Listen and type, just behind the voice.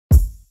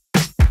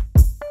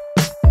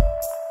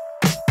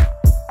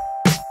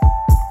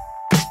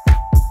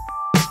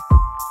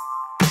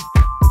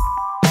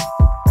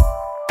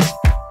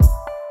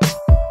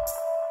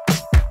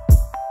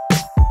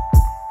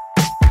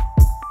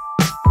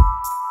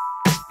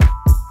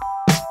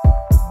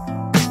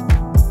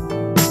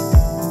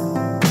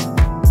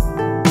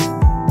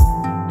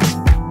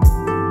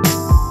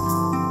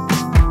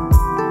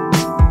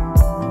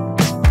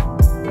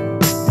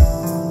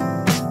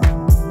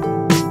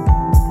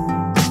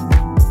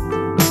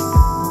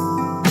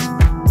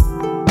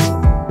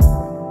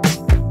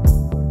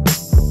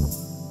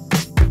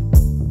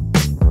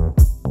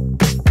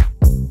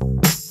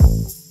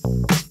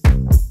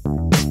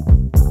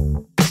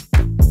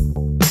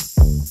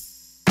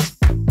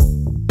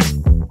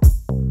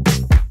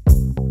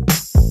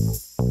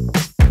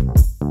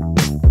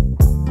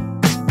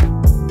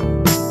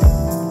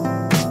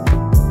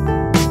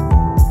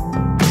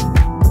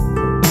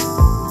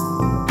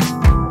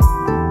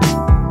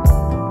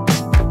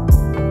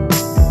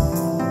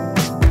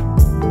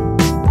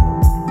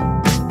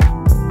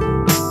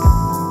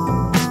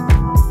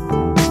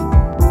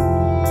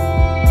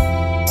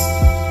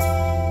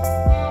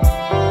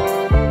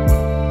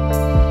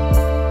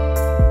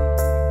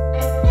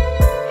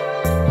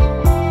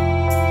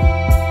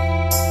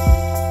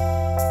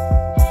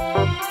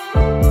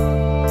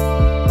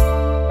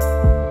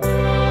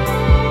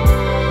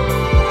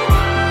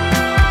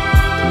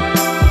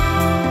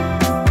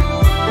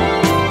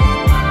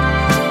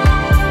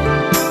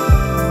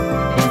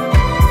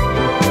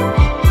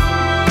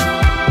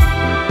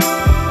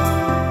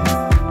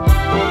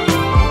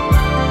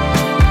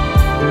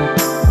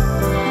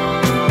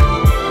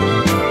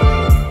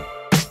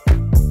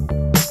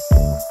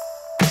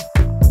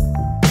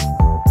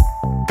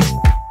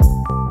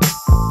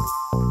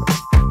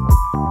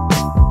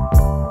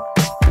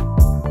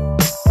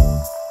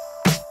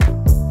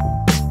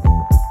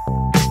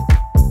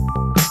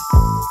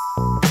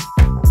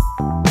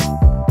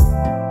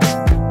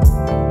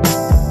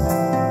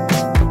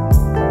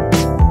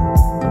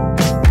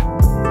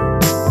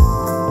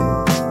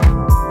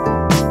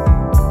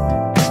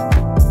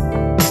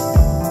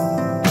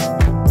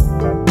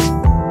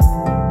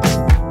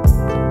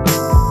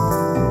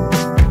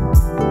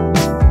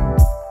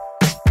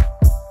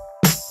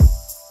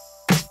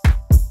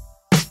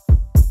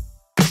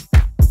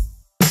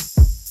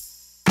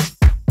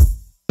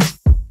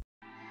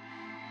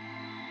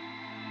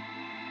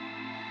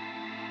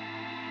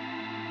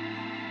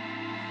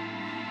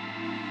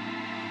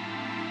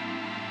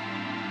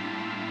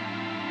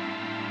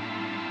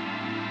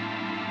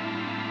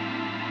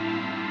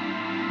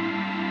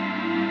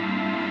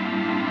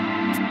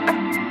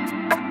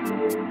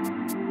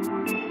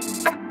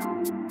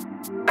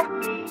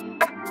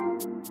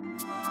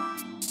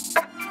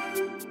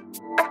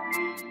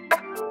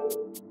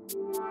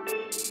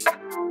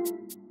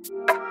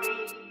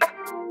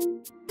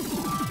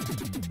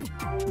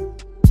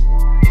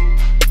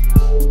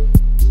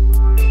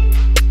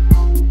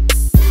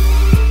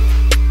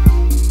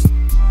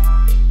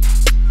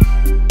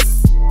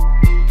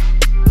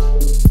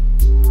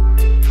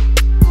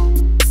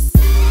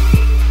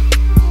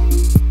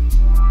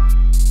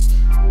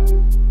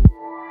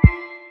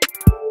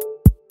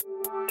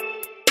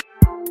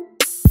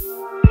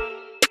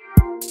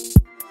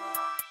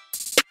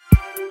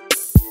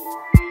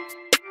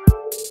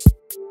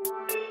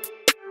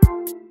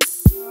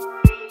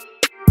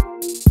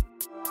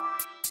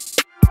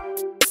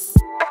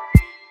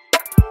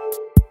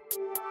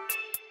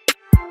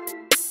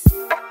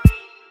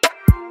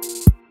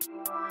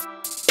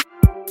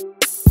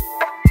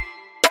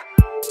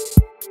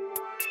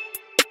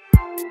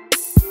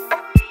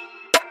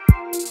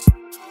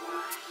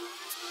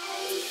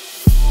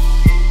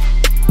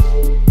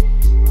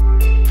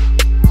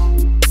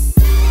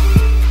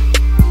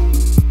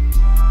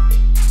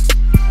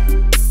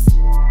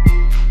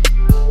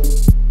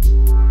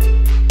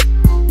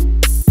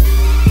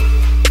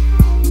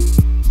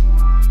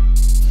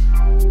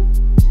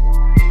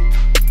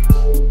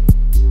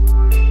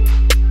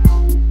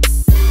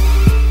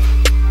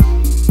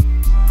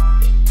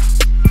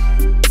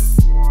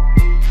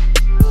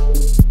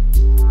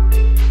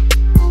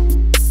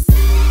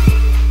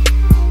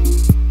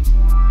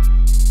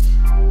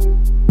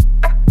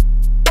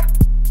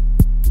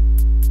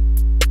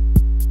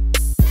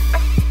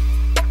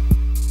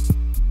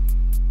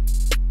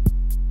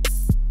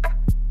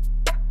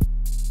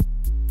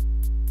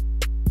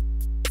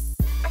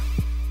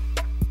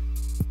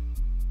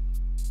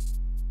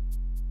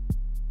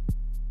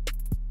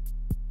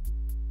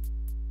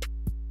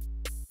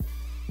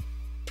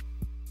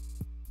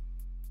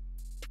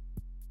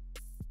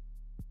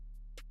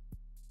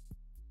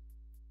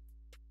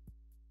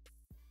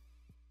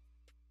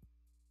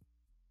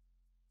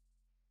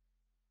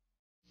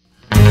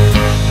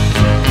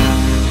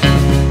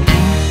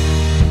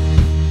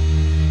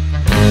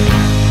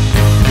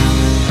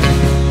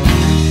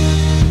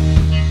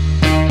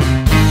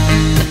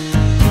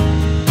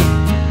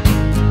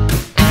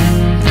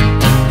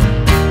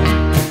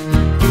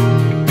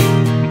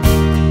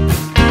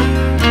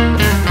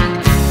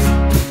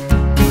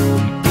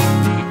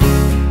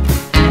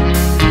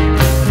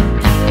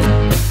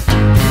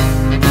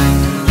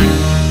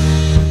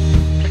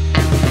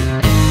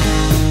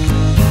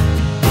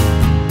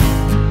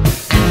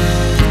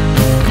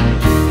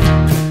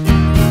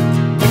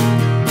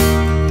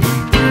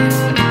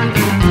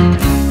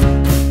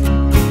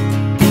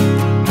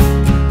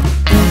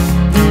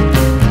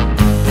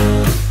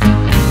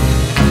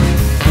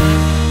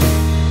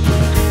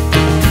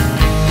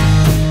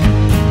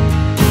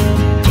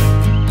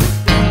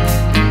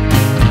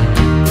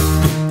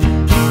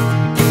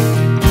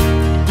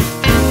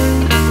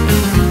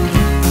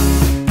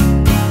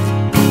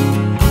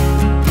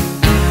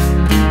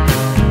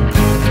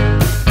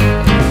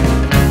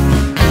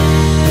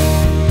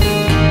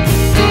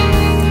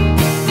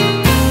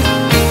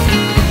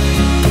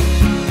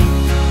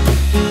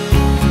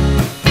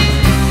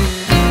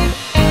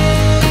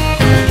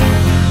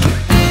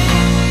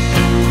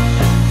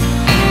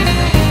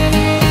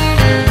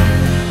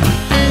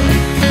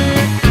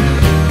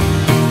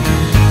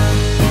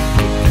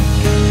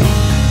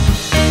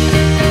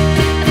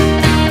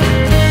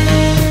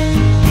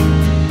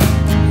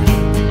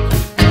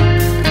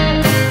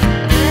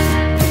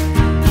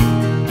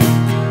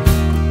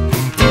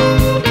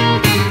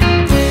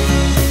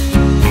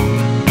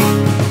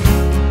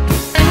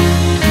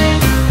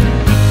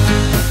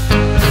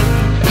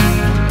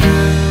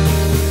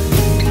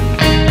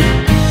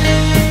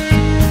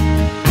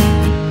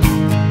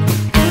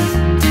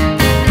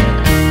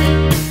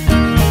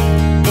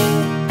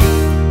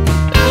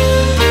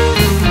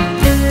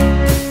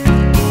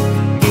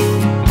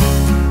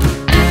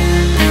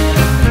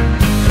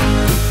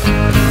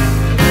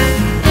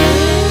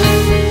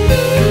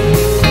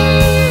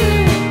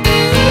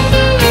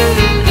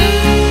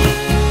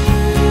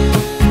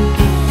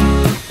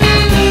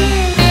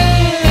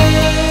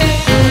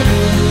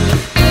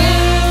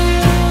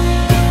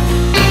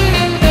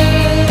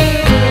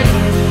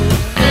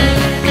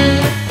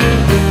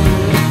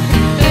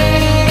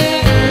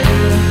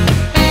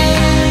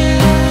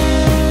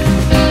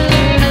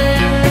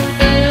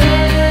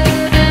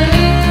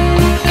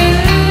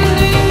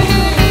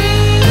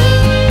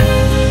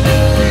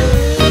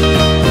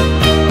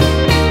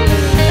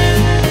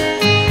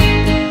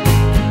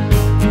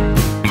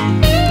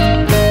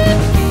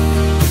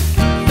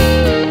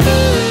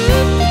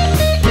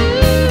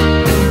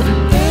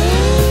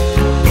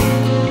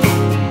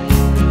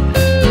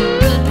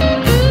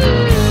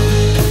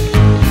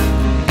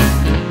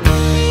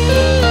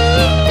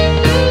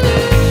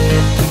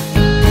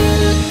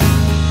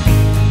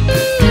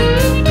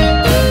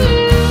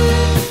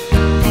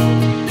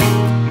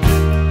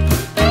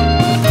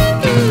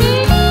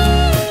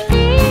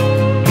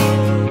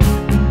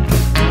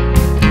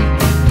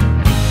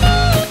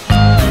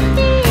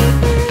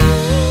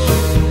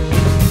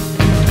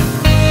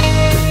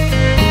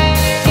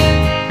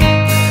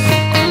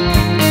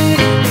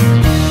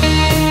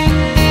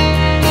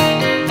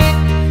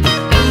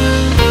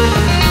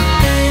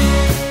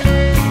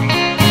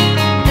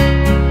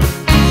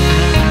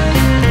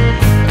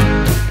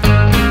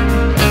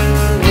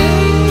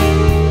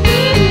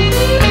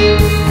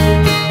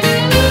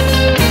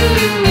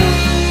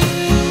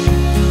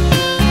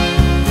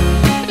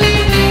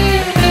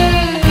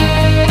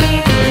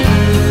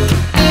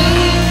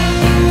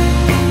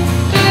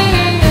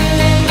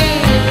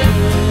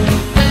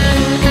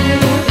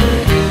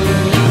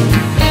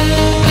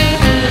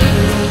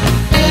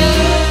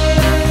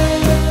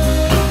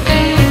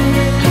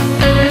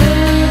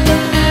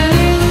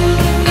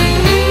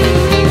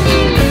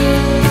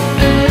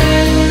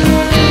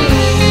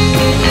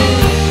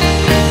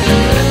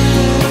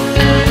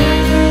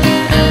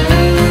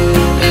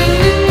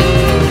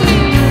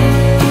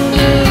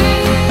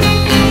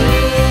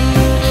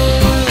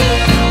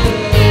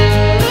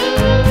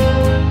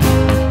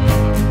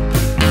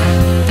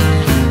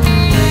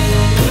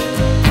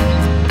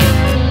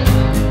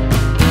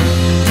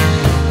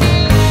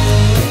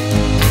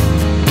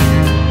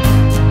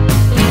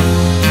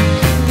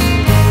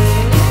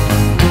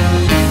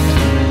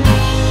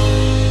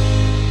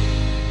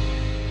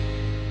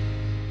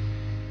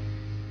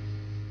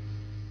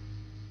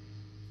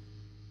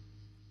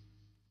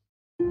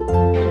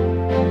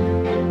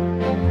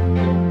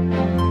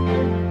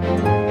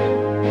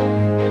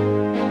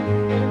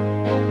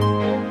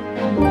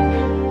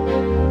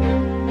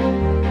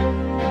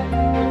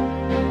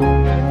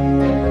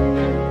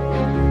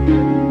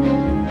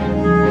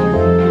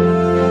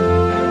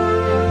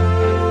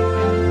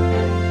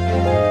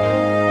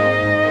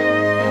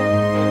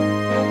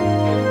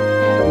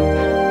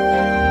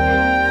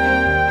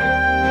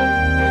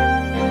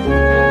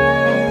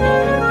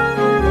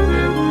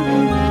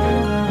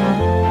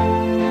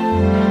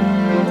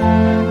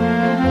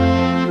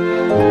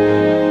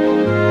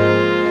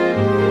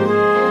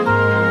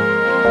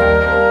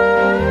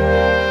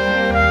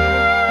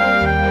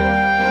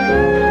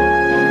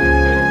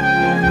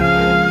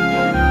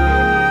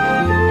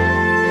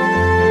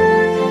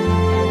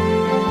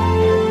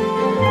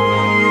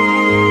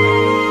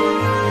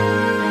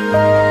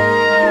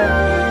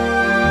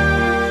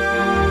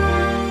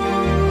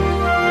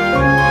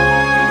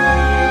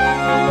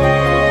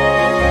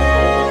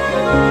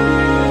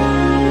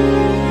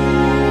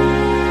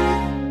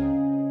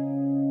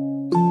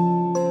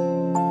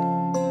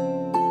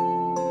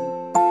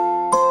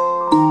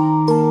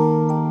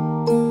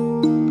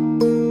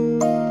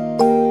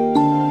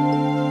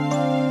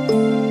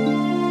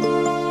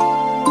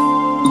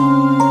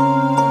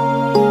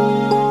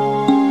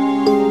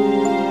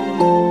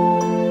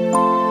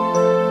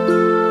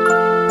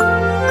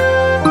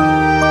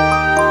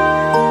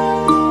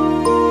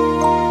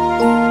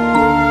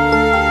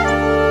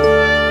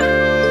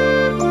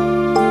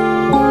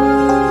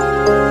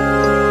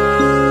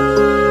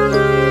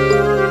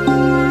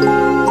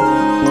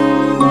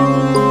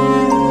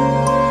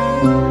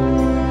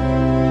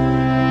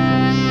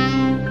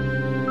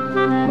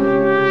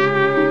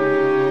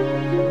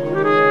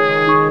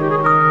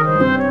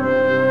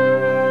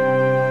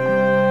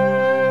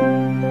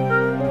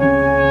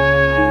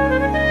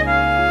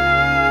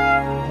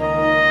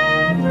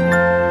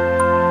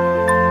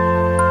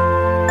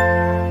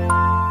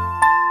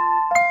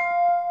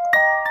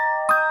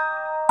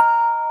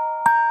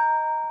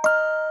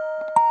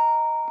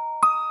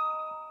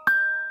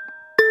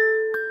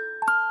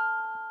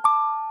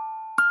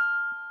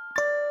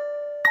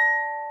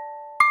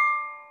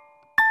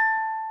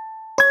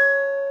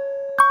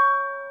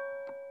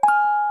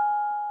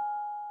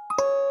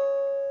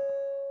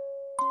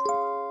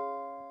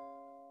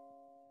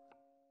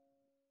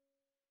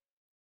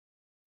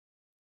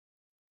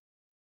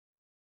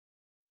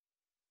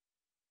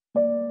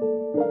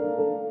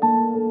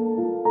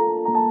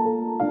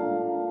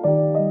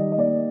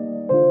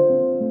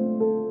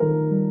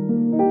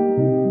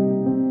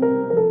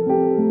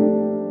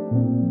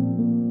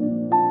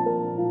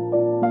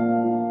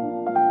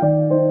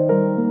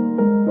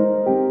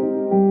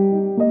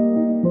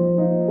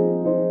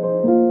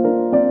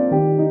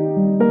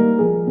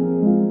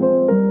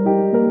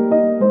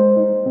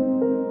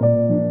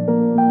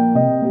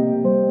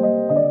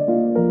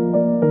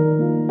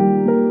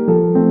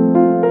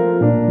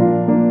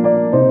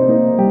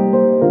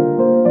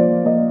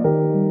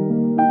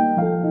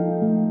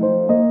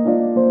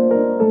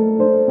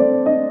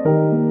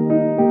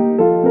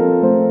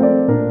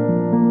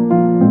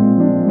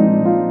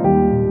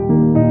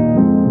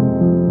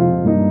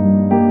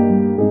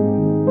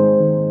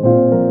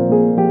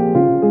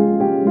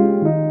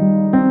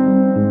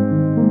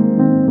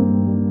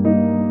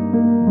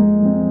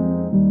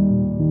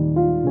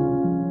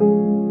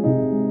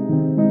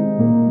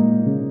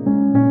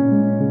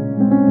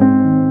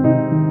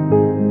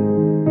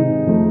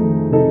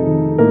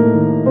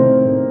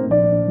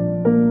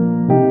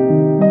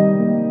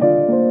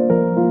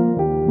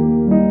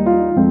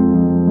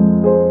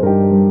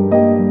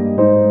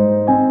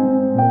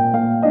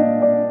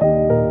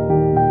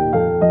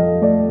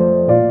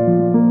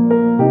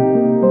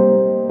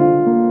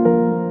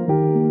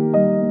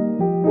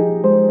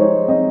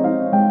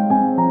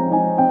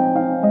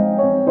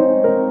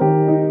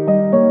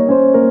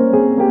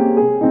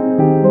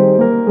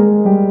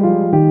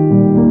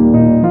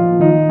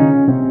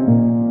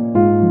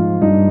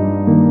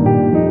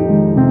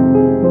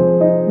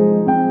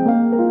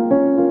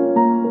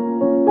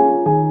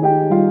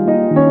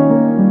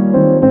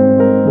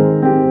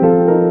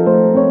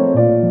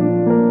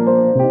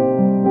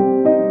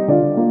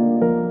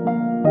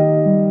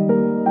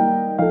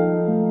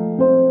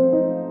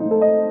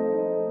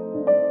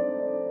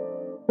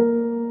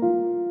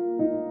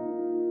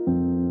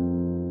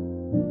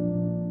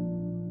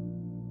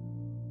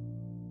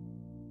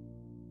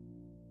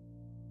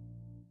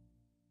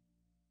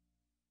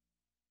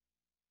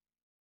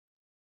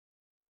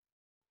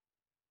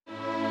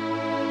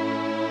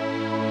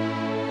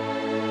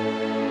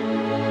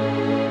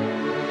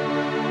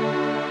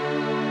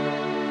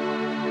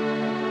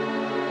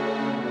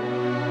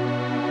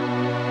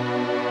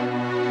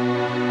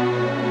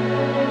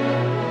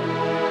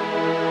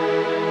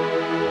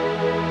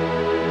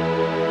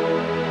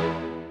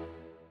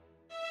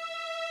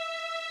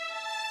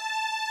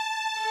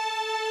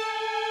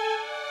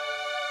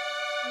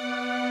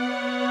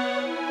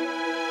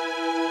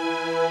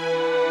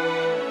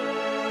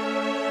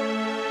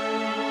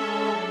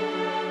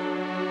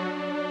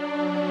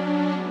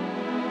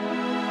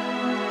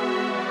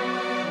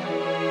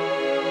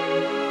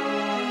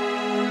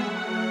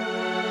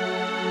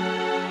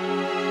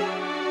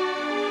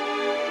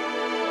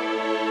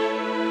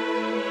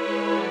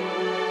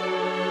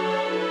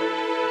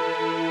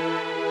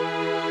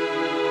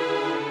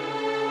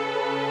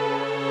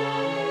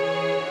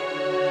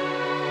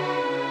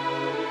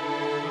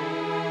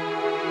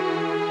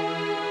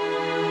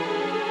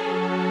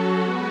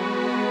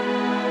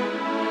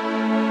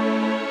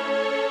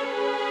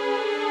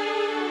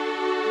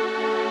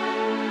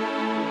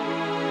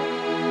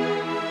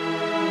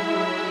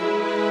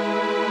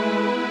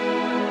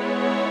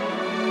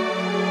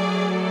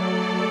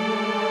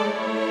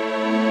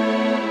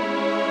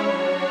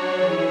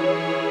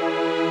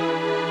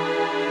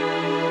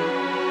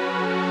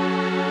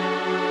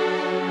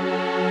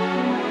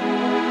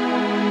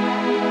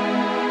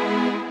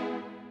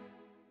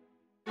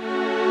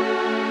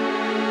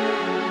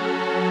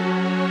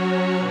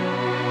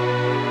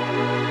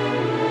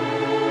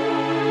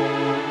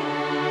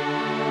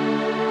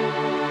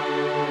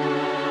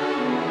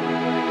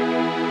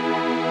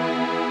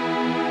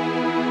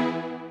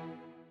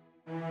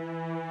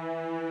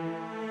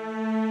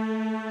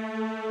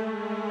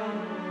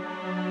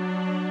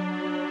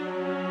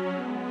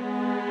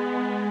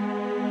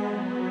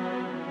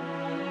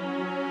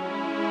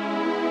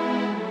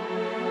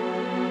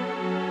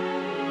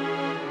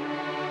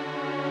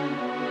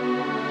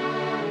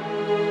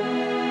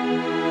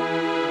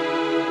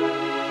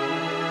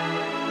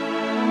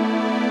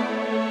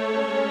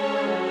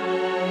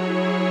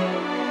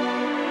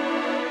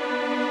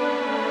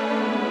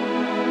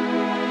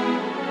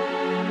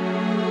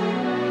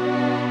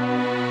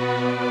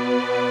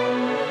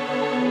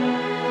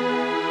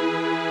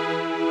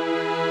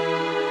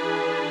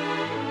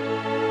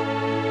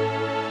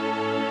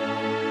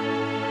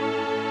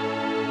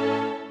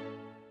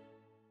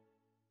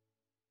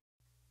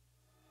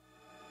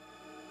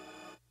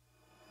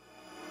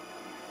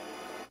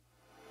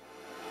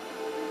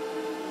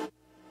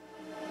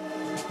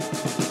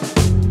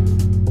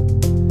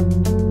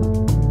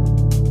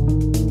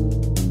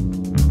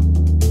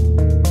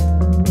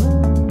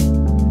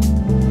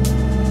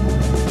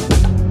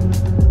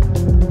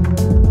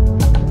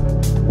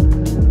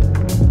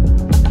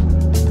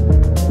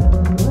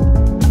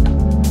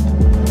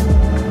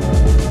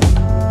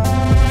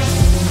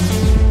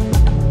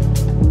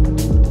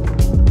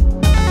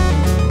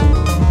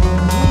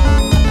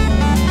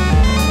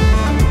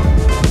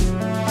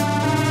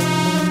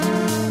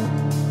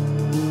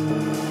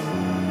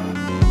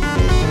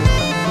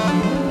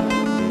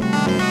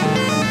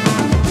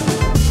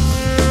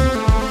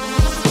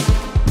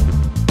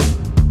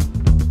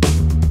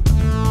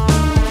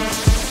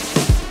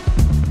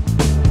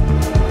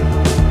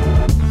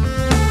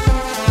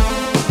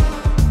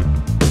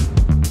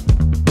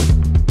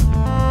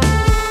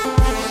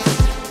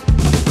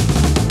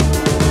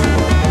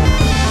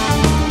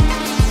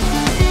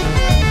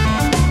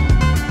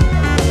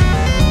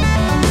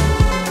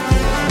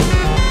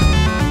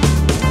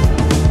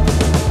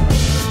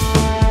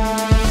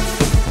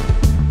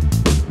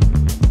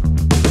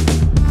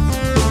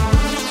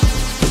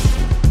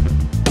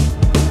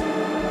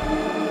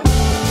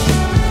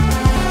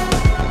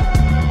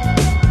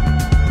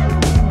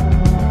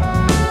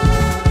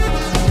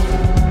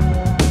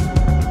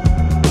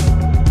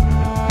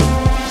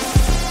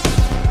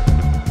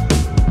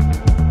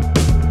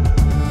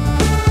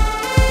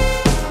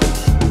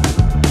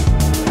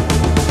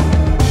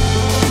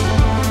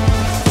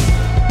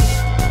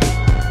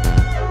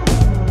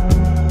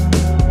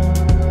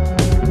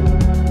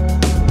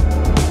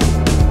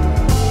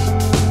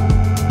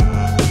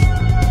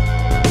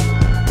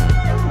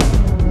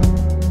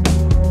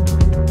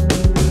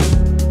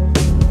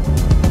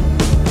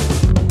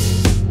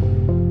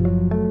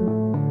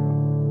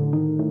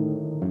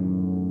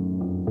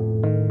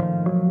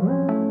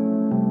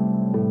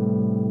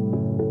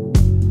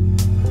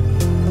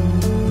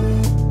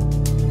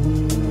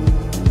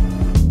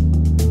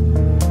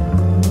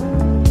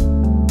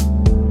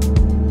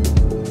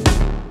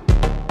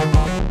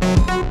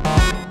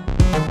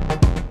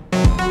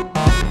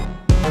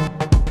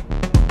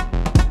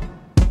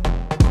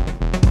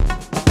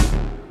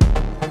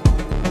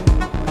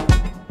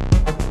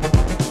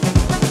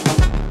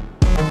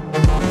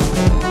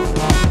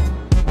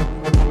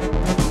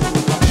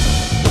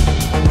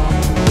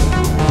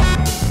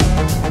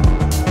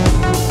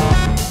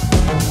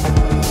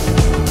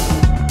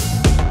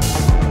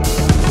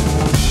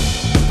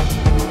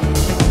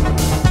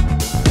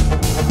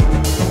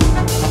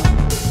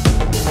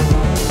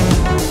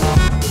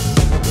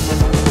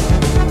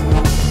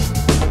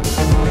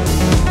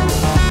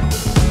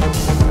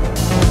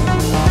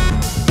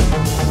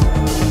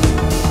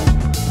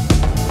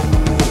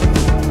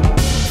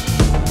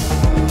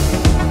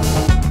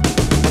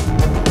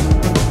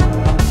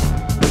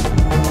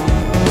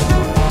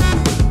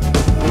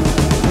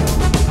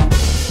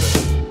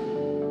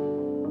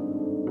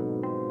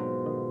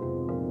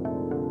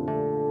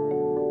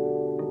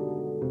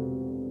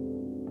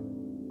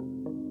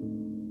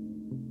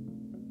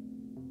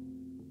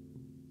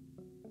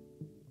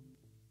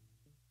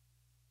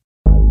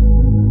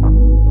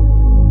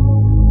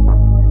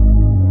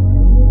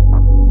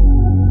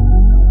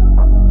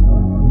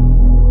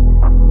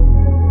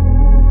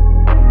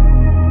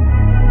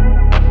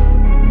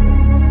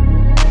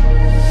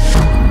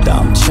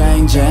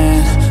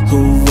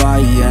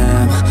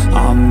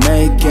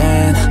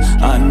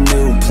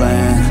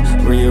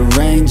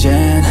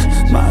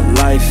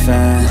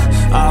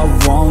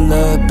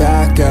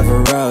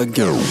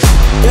go.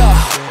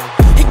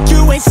 And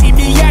you ain't see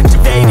me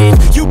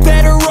activated. You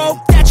better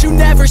hope that you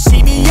never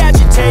see me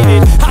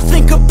agitated. I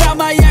think about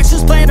my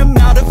actions, plan them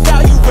out,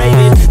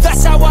 evaluated.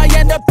 That's how I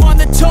end up on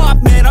the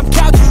top, man, I'm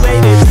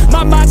calculated.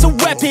 My mind's a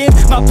weapon,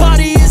 my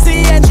body is the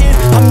engine.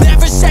 I'm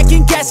never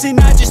second guessing,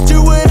 I just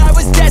do what I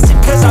was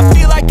destined. Cause I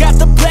feel I got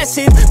the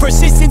blessing,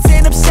 persistence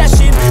and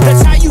obsession.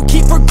 That's how you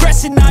keep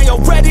progressing, I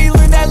already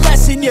learned that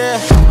lesson, yeah.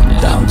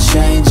 I'm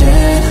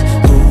changing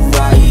who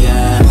I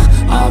am,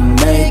 I'm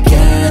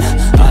making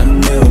a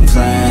new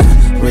plan,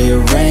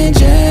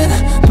 rearranging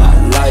my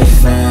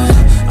life and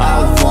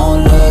I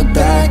won't look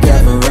back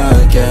ever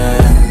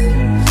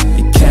again.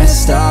 You can't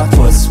stop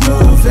what's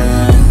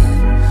moving,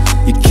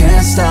 you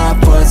can't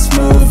stop what's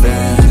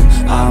moving.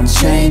 I'm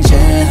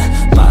changing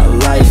my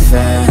life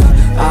and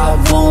I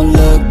won't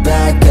look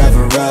back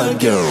ever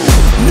again.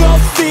 No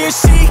fear,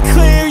 see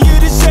clear, you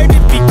deserve to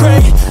be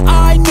great.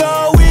 I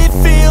know it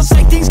feels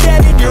like things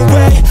get in your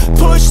way.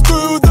 Push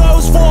through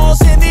those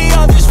walls and the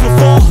others will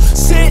fall.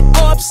 Sit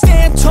up,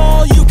 stand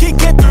tall, you can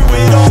get through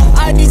it all.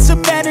 I need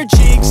some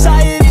energy,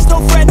 anxiety's no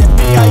friend to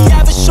me. I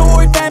have a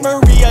short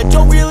memory, I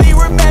don't really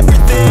remember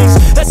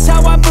things. That's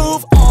how I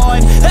move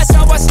on, that's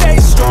how I stay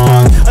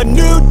strong. A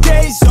new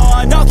day's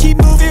on, I'll keep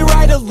moving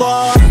right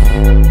along.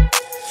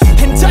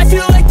 And I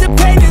feel like the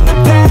pain in the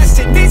past,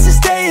 it needs to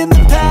stay in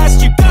the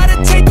past. You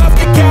gotta take off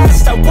the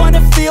cast. I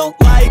wanna feel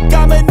like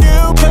I'm a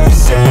new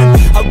person.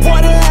 I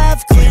wanna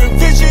have clear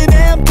vision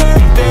and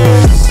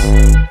purpose.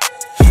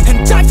 And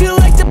I feel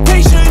like the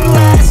pain shouldn't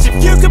last.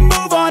 If you can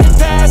move on and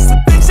past the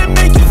things that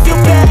make you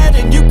feel bad,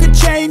 and you can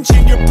change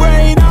in your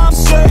brain, I'm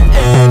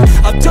certain.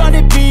 I've done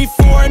it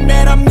before and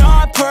man, I'm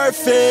not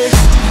perfect.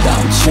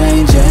 I'm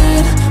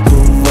changing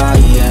who I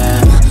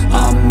am,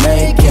 I'm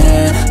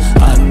making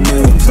a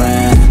new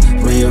plan,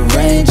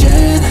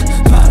 rearranging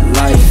my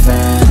life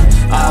and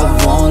I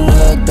won't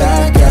look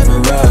back ever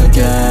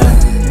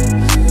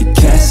again. You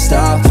can't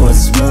stop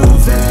what's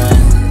moving,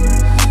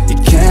 you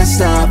can't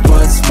stop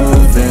what's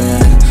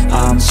moving.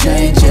 I'm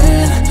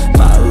changing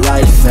my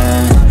life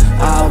and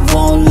I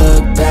won't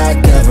look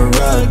back ever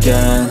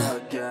again.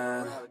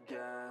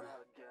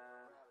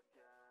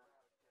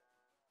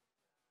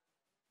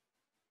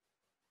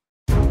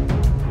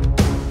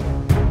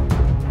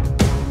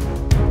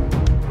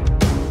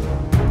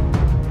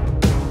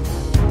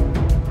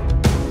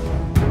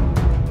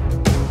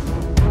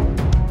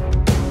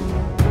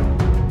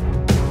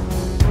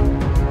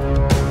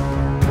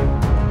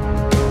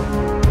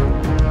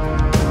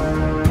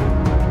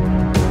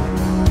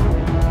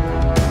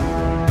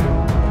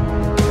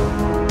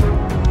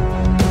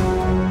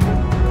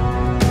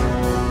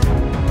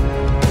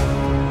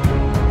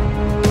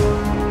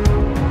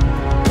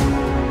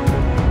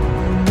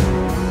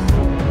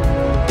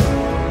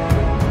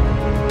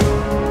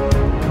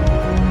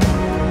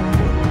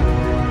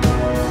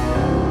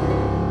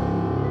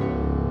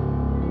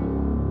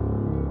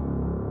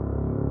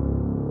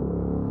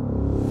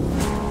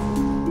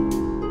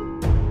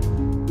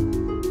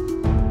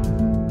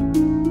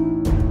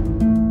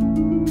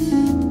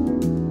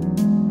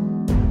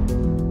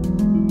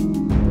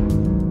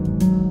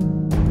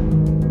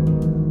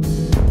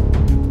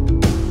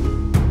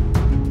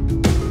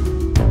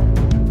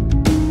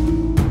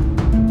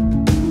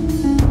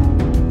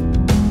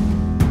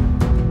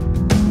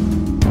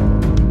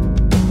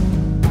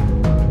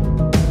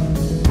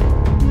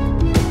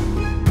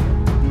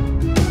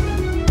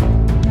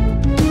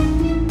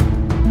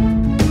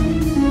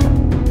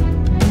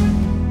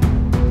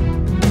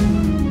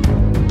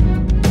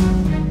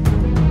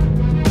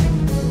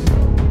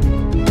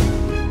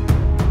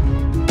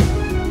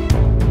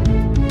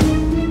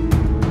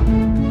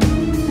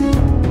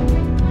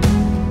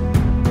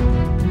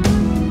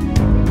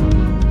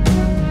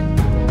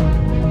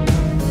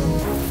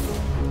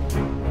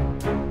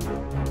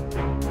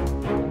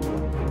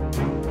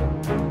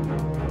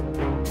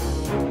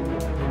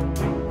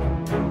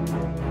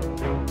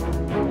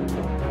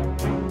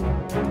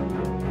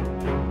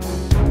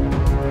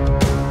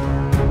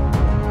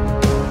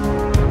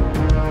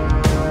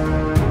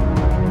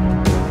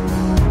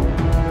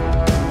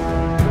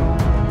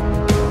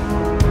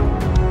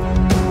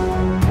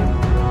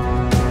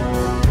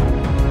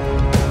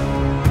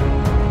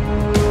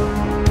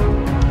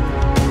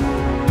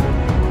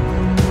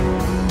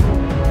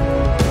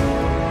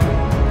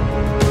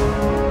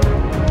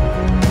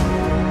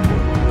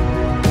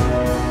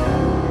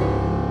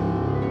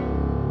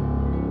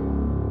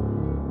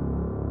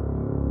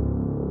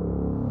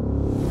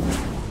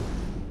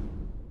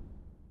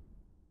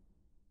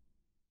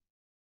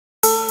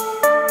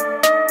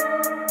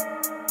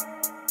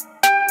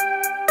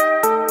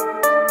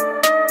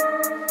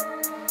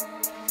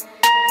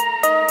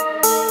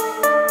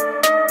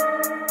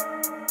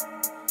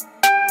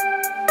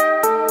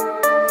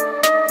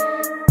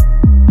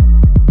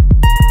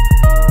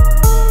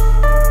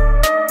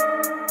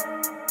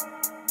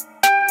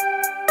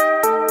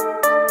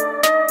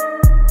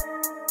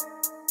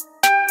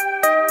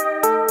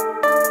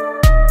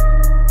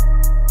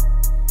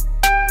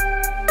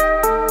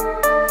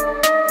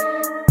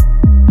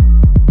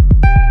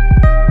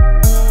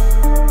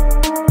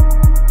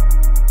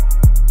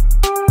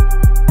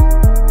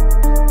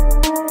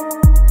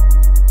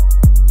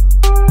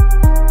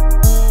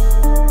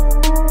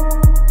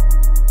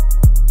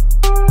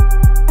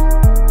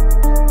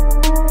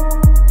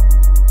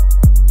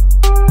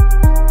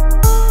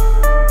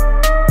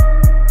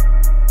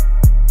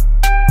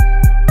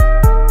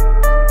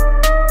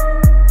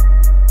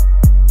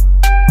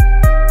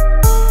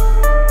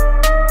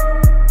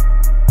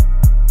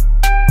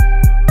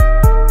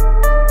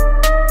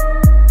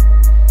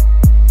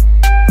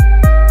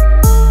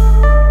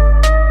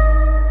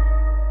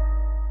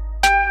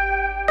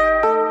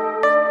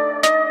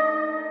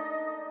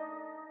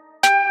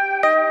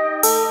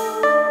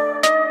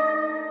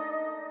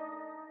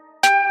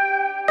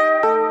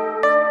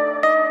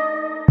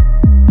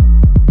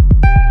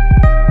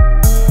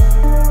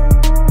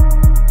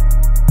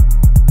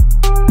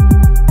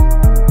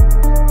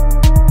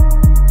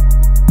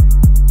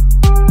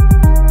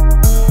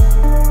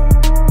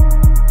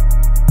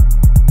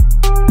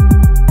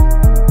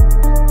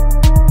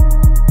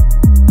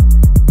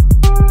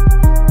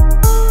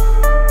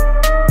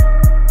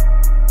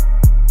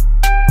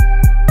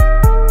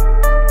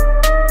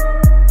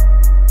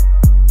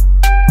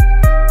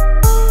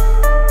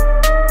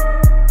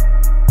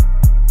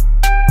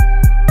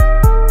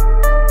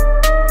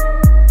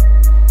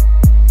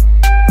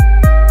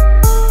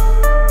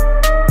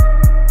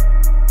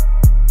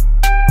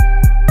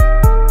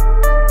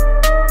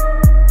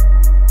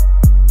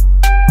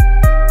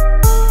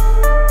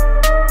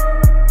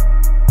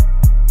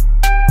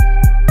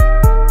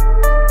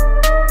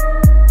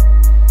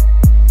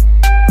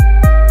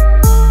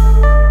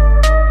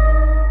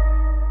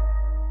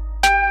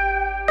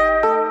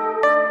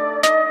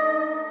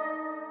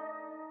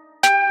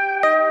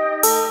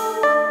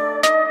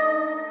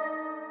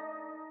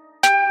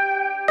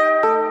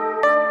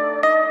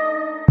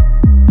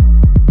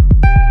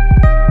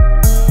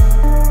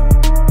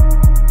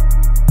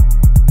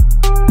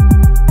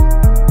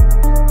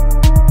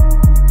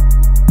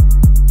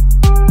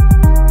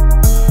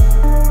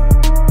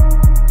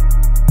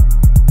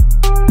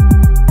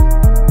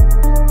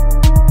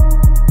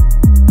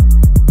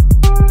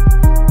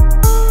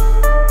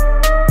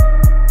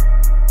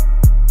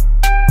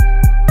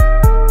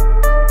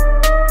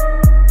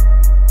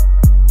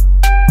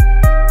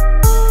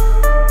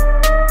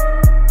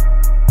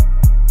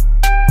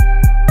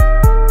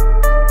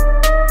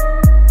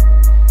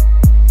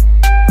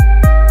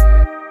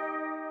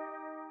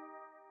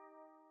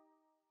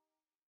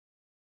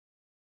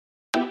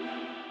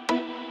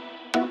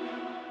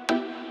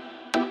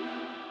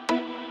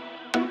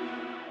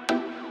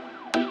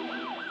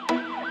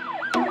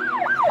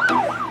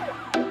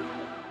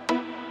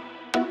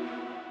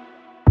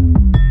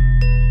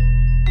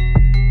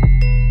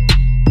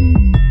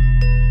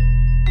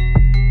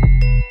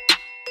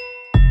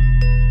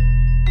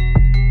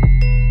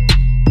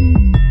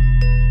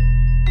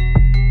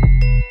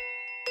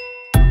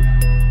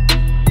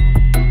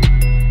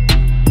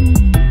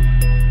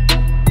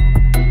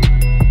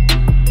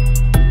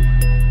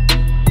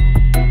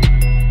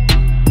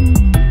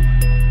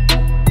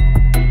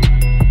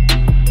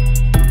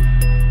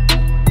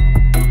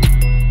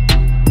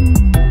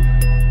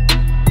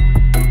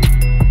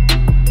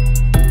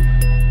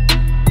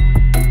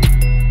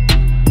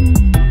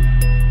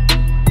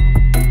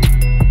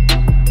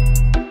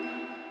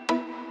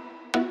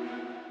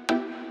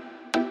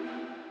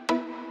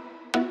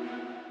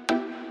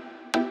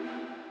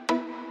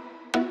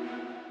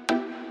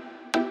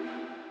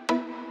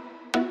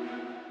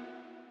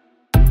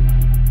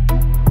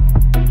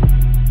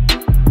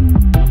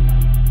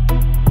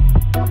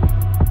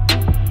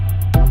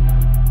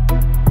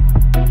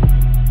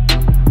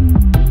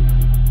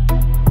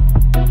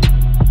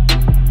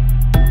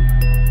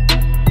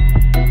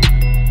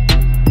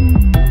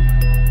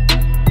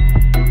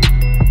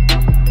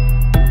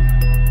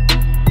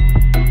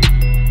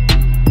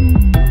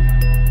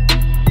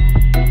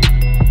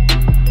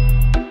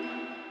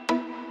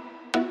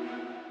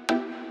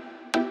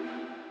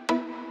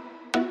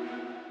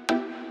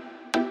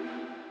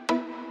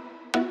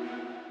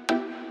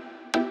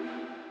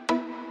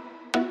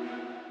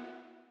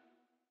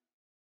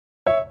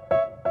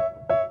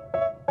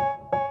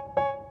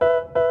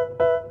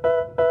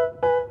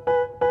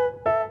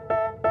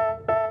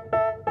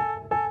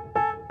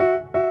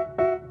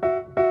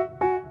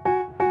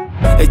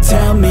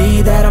 tell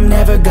me that I'm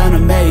never gonna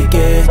make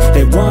it.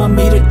 They want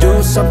me to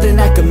do something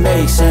that could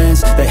make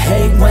sense. They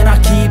hate when I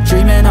keep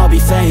dreaming I'll be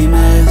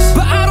famous,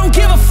 but I don't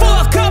give a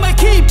fuck, I'ma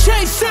keep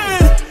chasing.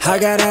 I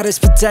got all this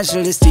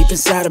potential that's deep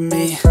inside of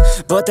me,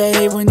 but they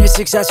hate when you're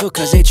successful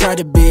cause they try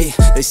to be.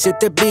 They sit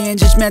there being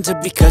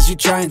judgmental because you're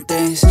trying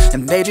things,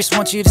 and they just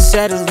want you to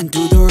settle and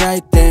do the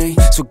right thing.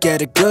 So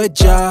get a good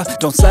job,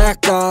 don't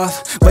slack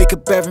off. Wake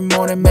up every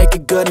morning, make a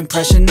good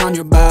impression on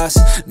your boss.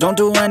 Don't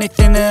do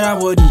anything that I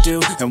wouldn't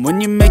do, and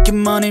when you're making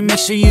money, make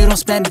sure you don't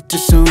spend it too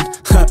soon.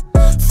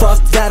 Fuck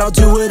that, I'll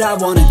do what I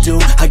wanna do.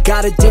 I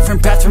got a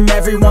different path from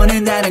everyone,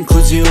 and that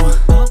includes you.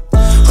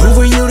 Who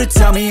are you to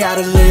tell me how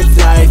to live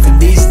life? In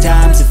these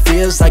times it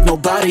feels like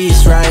nobody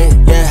is right,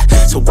 yeah.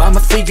 So I'ma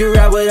figure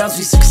out what else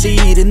we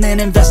succeed, and then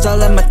invest all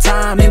of my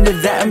time into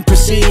that and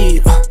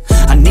proceed.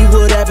 I need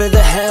whatever the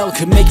hell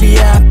could make me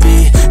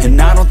happy,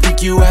 and I don't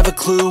think you have a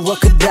clue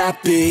what could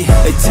that be.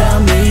 They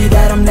tell me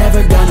that I'm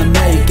never gonna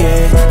make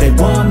it. They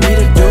want me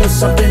to do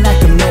something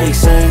that can make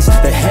sense.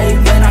 They hate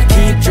when I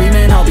keep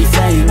dreaming I'll be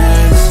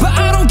famous, but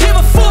I don't give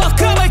a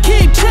fuck, I'ma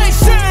keep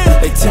chasing.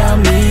 They tell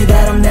me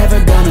that I'm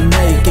never gonna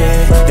make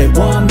it. They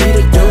want me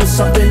to do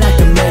something that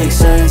can make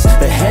sense.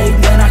 They hate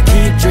when I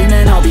keep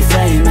dreaming I'll be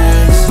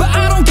famous, but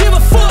I don't give a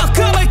fuck,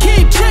 I'ma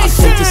keep chasing. I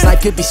think this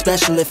life could be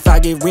special if I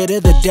get rid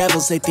of the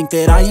devils. They think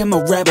that I am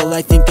a rebel,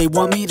 I think they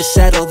want me to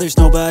settle. There's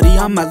nobody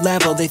on my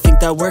level, they think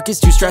that work is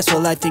too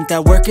stressful. I think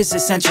that work is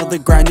essential, the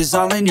grind is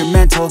all in your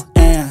mental.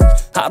 And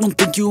I don't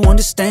think you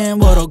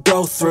understand what I'll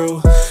go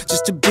through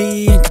just to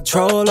be in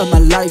control of my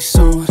life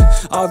soon.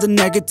 All the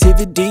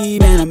negativity,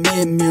 man, I'm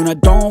immune. I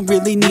don't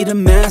really need a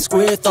mask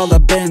with all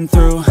I've been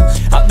through.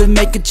 I've been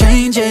making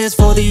changes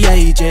for the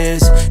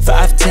ages.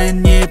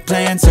 5-10 year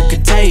plans are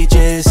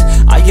contagious.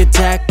 I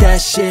attack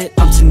that shit,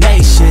 I'm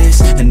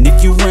tenacious. And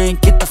if you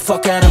ain't, get the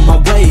fuck out of my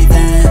way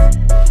then.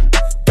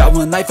 Got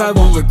one life, I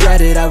won't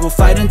regret it. I will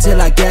fight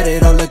until I get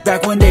it. I'll look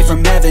back one day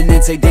from heaven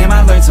and say damn,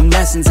 I learned some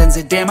lessons. And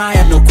say damn, I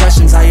have no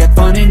questions. I had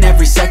fun in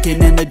every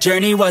second, and the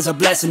journey was a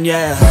blessing,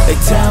 yeah. They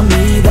tell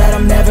me that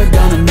I'm never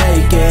gonna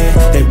make it.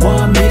 They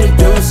want me to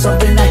do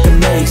something that can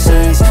make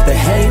sense. They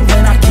hate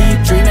when I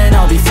keep dreaming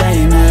I'll be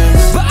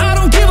famous, but I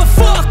don't give a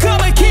fuck,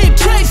 I'ma keep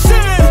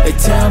chasing. They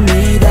tell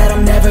me that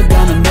I'm never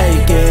gonna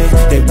make it.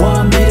 They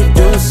want me to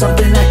do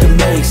something that can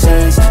make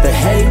sense. They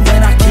hate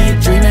when I keep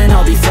dreaming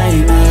I'll be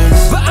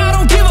famous, but I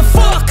don't give a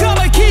fuck,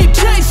 I'ma keep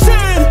chasing.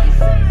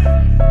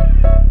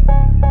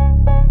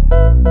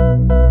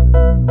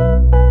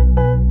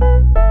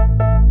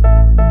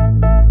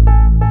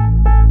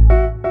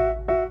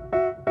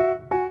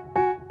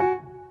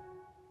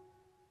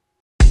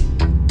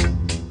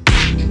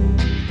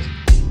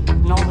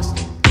 No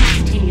mistake.